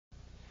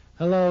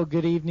Hello,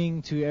 good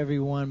evening to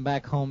everyone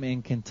back home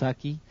in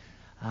Kentucky.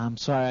 I'm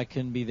sorry I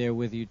couldn't be there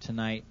with you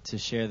tonight to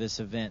share this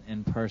event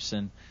in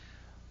person,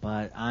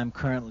 but I'm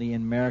currently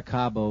in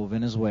Maracaibo,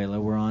 Venezuela.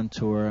 We're on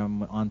tour.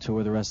 I'm on tour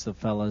with the rest of the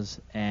fellas,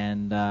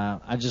 and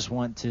I just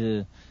want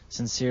to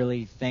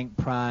sincerely thank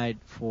Pride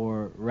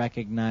for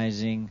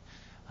recognizing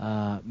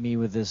me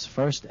with this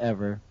first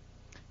ever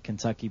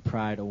Kentucky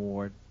Pride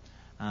Award.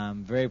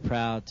 I'm very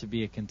proud to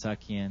be a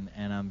Kentuckian,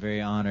 and I'm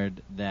very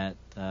honored that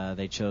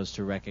they chose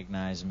to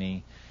recognize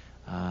me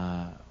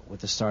with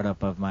the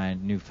startup of my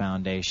new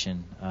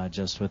foundation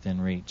just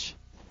within reach.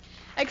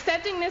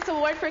 Accepting this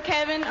award for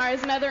Kevin are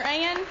his mother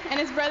Ann and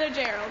his brother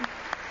Gerald.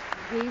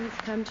 We've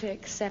come to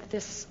accept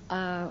this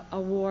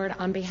award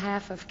on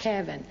behalf of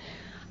Kevin.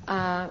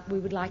 We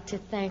would like to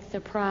thank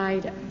the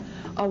Pride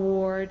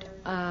Award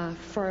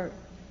for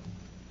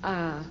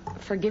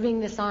giving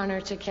this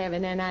honor to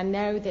Kevin, and I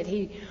know that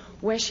he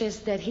wishes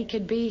that he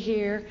could be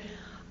here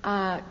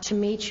to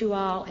meet you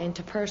all and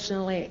to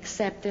personally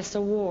accept this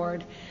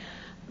award,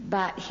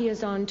 but he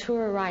is on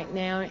tour right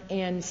now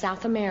in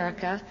South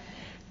America,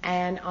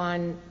 and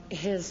on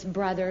his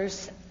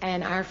brother's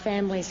and our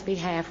family's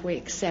behalf we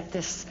accept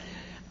this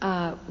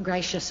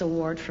gracious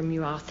award from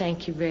you all.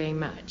 Thank you very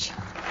much.